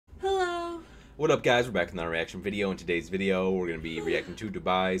What up, guys? We're back in our reaction video. In today's video, we're going to be reacting to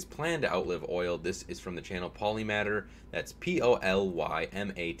Dubai's plan to outlive oil. This is from the channel Polymatter. That's Polymatter.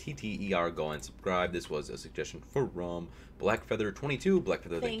 Go and subscribe. This was a suggestion from Blackfeather22.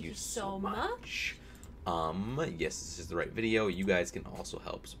 Blackfeather, thank you so much. Yes, this is the right video. You guys can also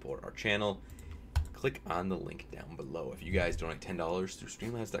help support our channel. Click on the link down below. If you guys donate $10 through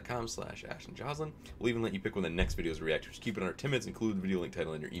streamlabs.com/AshtonJoslin, we'll even let you pick one of the next videos react to. Just keep it under 10 minutes, include the video link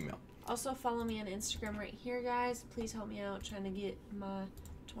title in your email. Also follow me on Instagram right here, guys. Please help me out trying to get my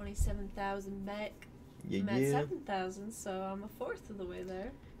 27,000 back. I'm at 7,000, so I'm a fourth of the way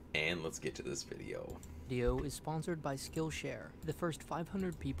there. And let's get to this video. Video is sponsored by Skillshare. The first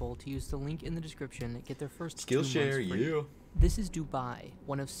 500 people to use the link in the description get their first Skillshare, 2 months free. yeah. This is Dubai,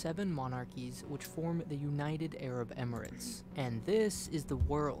 one of 7 monarchies which form the United Arab Emirates. And this is the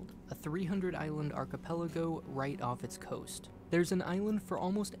world, a 300-island archipelago right off its coast. There's an island for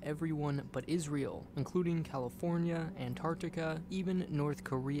almost everyone but Israel, including California, Antarctica, even North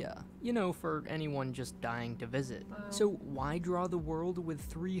Korea. You know, for anyone just dying to visit. So why draw the world with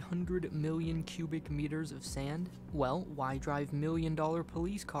 300 million cubic meters of sand? Well, why drive million-dollar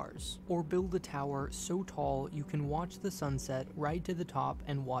police cars? Or build a tower so tall you can watch the sunset right to the top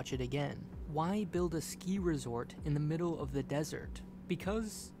and watch it again? Why build a ski resort in the middle of the desert?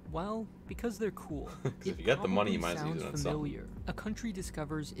 Because, well, because they're cool. If you got the money, you might as well use it on familiar. A country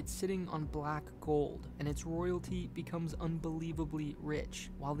discovers it's sitting on black gold, and its royalty becomes unbelievably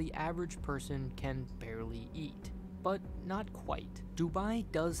rich, while the average person can barely eat. But not quite. Dubai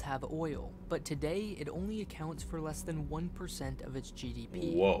does have oil, but today it only accounts for less than 1% of its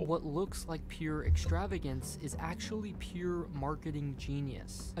GDP. Whoa. What looks like pure extravagance is actually pure marketing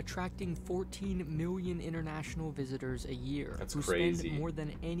genius, attracting 14 million international visitors a year. That's who crazy. Spend more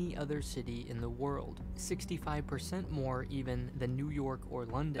than any other city in the world, 65% more even than New York or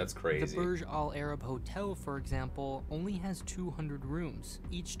London. That's crazy. The Burj Al Arab Hotel, for example, only has 200 rooms,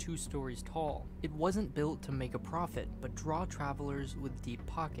 each 2 stories tall. It wasn't built to make a profit, but draw travelers with deep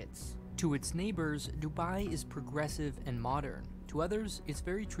pockets. To its neighbors, Dubai is progressive and modern. To others, it's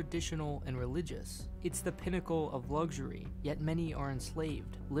very traditional and religious. It's the pinnacle of luxury, yet many are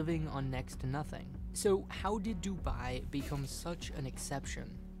enslaved, living on next to nothing. So how did Dubai become such an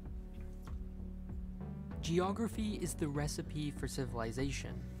exception? Geography is the recipe for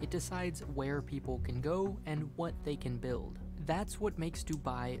civilization. It decides where people can go and what they can build. That's what makes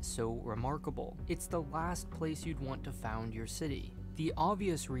Dubai so remarkable. It's the last place you'd want to found your city. The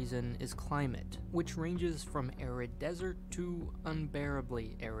obvious reason is climate, which ranges from arid desert to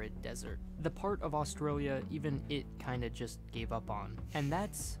unbearably arid desert. The part of Australia even it kinda just gave up on. And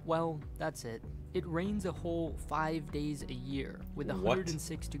that's, well, that's it. It rains a whole 5 days a year, with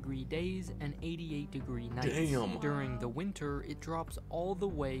 106-degree days and 88-degree nights. Damn. During the winter, it drops all the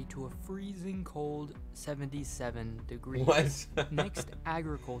way to a freezing cold 77 degrees. What? Next,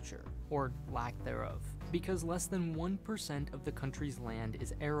 agriculture, or lack thereof. Because less than 1% of the country's land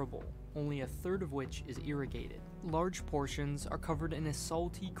is arable, only a third of which is irrigated. Large portions are covered in a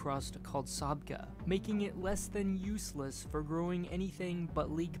salty crust called sabka, making it less than useless for growing anything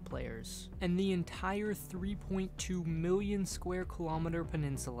but league players. And the entire 3.2 million square kilometer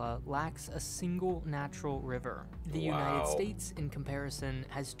peninsula lacks a single natural river. The United States, in comparison,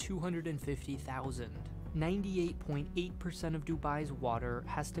 has 250,000. 98.8% of Dubai's water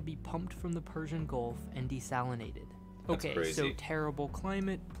has to be pumped from the Persian Gulf and desalinated. Okay, so terrible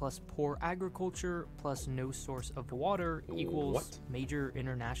climate plus poor agriculture plus no source of water equals major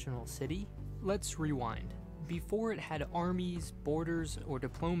international city? Let's rewind. Before it had armies, borders, or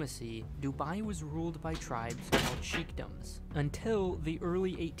diplomacy, Dubai was ruled by tribes called sheikdoms, until the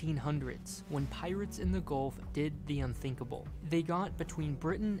early 1800s, when pirates in the Gulf did the unthinkable. They got between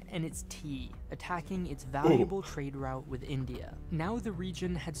Britain and its tea, attacking its valuable trade route with India. Now the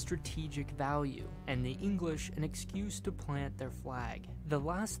region had strategic value, and the English an excuse to plant their flag. The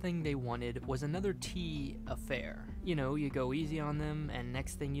last thing they wanted was another tea affair. You know, you go easy on them, and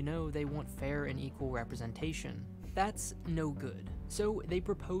next thing you know, they want fair and equal representation. That's no good. So they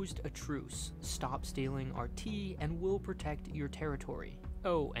proposed a truce. Stop stealing our tea, and we'll protect your territory.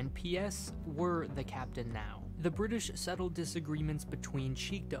 Oh, and P.S., we're the captain now. The British settled disagreements between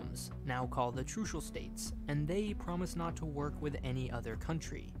sheikdoms, now called the trucial states, and they promised not to work with any other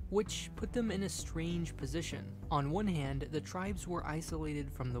country, which put them in a strange position. On one hand, the tribes were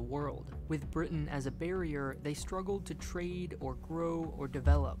isolated from the world. With Britain as a barrier, they struggled to trade or grow or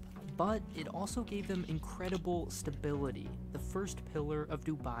develop. but it also gave them incredible stability, the first pillar of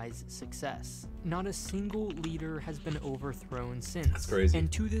Dubai's success. Not a single leader has been overthrown since. That's crazy.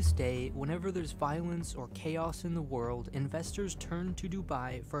 And to this day, whenever there's violence or chaos in the world, investors turn to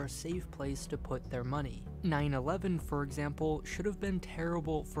Dubai for a safe place to put their money. 9/11, for example, should have been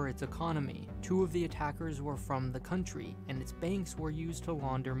terrible for its economy. 2 of the attackers were from the country, and its banks were used to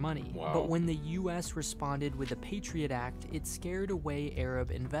launder money. Wow. But when the US responded with the Patriot Act, it scared away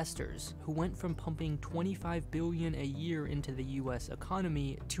Arab investors, who went from pumping $25 billion a year into the US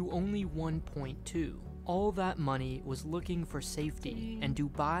economy to only 1.2. All that money was looking for safety, and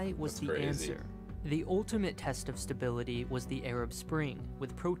Dubai was the answer. The ultimate test of stability was the Arab Spring,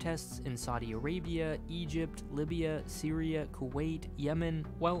 with protests in Saudi Arabia, Egypt, Libya, Syria, Kuwait, Yemen,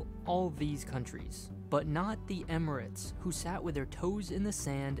 well, all these countries. But not the Emirates, who sat with their toes in the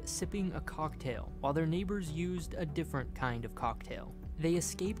sand sipping a cocktail, while their neighbors used a different kind of cocktail. They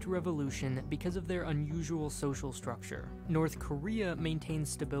escaped revolution because of their unusual social structure. North Korea maintains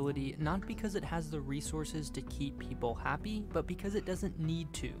stability not because it has the resources to keep people happy, but because it doesn't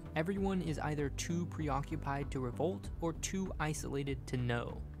need to. Everyone is either too preoccupied to revolt or too isolated to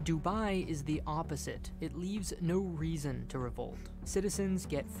know. Dubai is the opposite. It leaves no reason to revolt. Citizens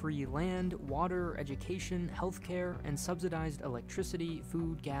get free land, water, education, healthcare, and subsidized electricity,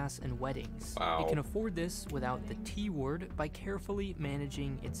 food, gas, and weddings. Wow. It can afford this without the T word by carefully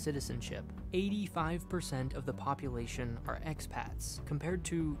managing its citizenship. 85% of the population are expats, compared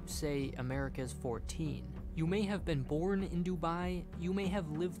to, say, America's 14%. You may have been born in Dubai, you may have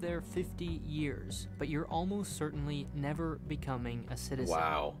lived there 50 years, but you're almost certainly never becoming a citizen.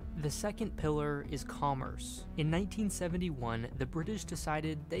 Wow. The second pillar is commerce. In 1971, the British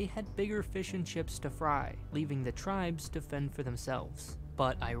decided they had bigger fish and chips to fry, leaving the tribes to fend for themselves.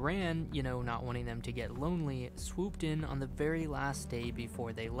 But Iran, not wanting them to get lonely, swooped in on the very last day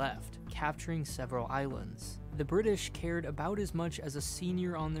before they left, capturing several islands. The British cared about as much as a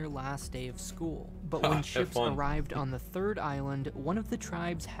senior on their last day of school. But when ships arrived on the third island, one of the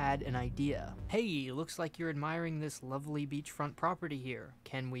tribes had an idea. Hey, looks like you're admiring this lovely beachfront property here.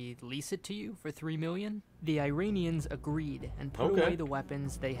 Can we lease it to you for $3 million? The Iranians agreed and put away the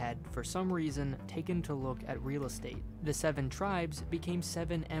weapons they had, for some reason, taken to look at real estate. The 7 tribes became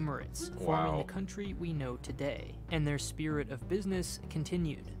 7 emirates, forming the country we know today. And their spirit of business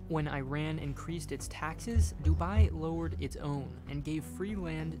continued. When Iran increased its taxes, Dubai lowered its own and gave free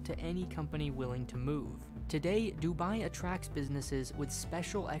land to any company willing to move. Today, Dubai attracts businesses with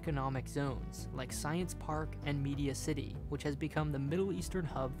special economic zones, like Science Park and Media City, which has become the Middle Eastern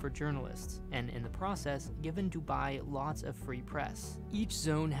hub for journalists, and in the process, given Dubai lots of free press. Each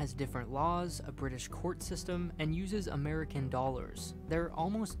zone has different laws, a British court system, and uses American dollars. They're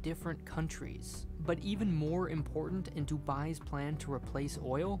almost different countries. But even more important in Dubai's plan to replace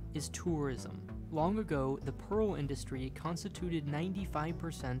oil is tourism. Long ago, the pearl industry constituted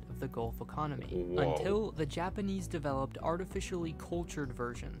 95% of the Gulf economy, until the Japanese developed artificially cultured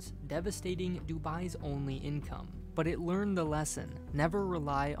versions, devastating Dubai's only income. But it learned the lesson: never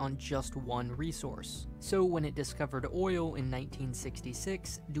rely on just one resource. So when it discovered oil in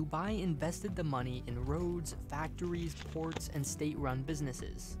 1966, Dubai invested the money in roads, factories, ports, and state-run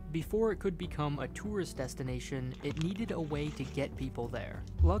businesses. Before it could become a tourist destination, it needed a way to get people there.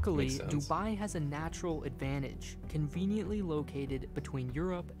 Luckily, Dubai has a natural advantage, conveniently located between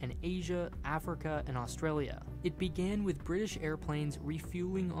Europe and Asia, Africa, and Australia. It began with British airplanes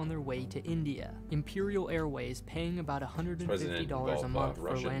refueling on their way to India, Imperial Airways paying about $150 a month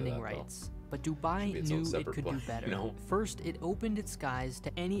for landing rights. But Dubai knew it could do better. First, it opened its skies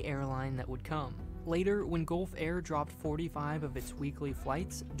to any airline that would come. Later, when Gulf Air dropped 45 of its weekly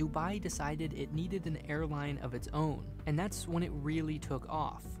flights, Dubai decided it needed an airline of its own, and that's when it really took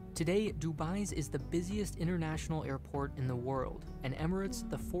off. Today, Dubai's is the busiest international airport in the world, and Emirates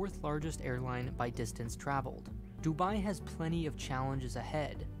the 4th largest airline by distance traveled. Dubai has plenty of challenges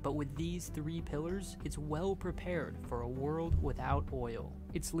ahead, but with these 3 pillars, it's well prepared for a world without oil.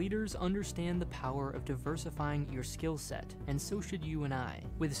 Its leaders understand the power of diversifying your skill set, and so should you and I.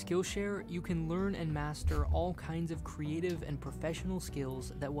 With Skillshare, you can learn and master all kinds of creative and professional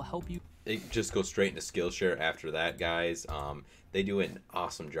skills that will help you. It just goes straight into Skillshare after that, guys. They do an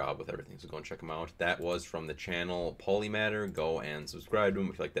awesome job with everything, so go and check them out. That was from the channel Polymatter. Go and subscribe to them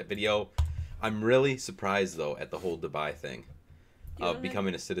if you like that video. I'm really surprised, though, at the whole Dubai thing of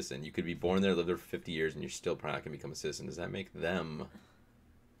becoming a citizen. You could be born there, live there for 50 years, and you're still probably not going to become a citizen. Does that make them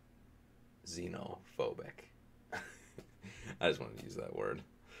xenophobic? I just wanted to use that word.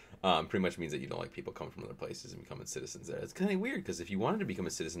 Pretty much means that you don't like people coming from other places and becoming citizens there. It's kind of weird, because if you wanted to become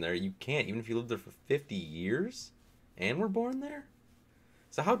a citizen there, you can't, even if you lived there for 50 years and were born there.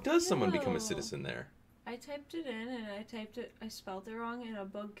 So how does someone become a citizen there? I typed it in and I spelled it wrong and a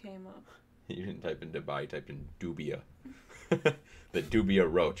bug came up. You didn't type in Dubai, you typed in Dubia. The Dubia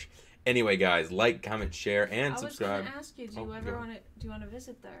Roach. Anyway, guys, like, comment, share, and subscribe. I was going to ask you, do you want to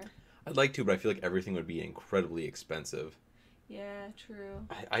visit there? I'd like to, but I feel like everything would be incredibly expensive. Yeah, true.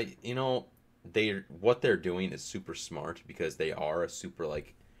 You know, what they're doing is super smart because they are a super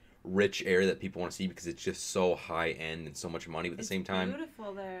like rich area that people want to see because it's just so high end and so much money. But at the same time,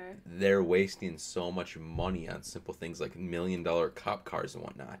 beautiful there. They're wasting so much money on simple things like $1 million cop cars and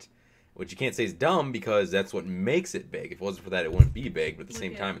whatnot. Which you can't say is dumb because that's what makes it big. If it wasn't for that, it wouldn't be big. But at the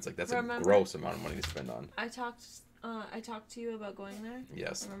same time, it's like that's a gross amount of money to spend on. I talked to you about going there.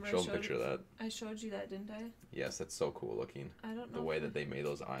 Yes, show them a picture of that. I showed you that, didn't I? Yes, that's so cool looking. I don't know the way that they made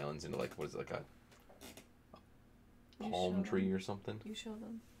those islands into like what is it, like a palm tree or something. You show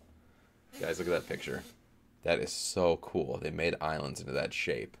them. Guys, look at that picture. That is so cool. They made islands into that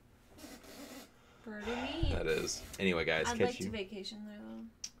shape. Pretty neat. That is. Anyway, guys, I'd like to vacation there though.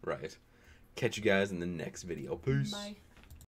 Right. Catch you guys in the next video. Peace. Bye.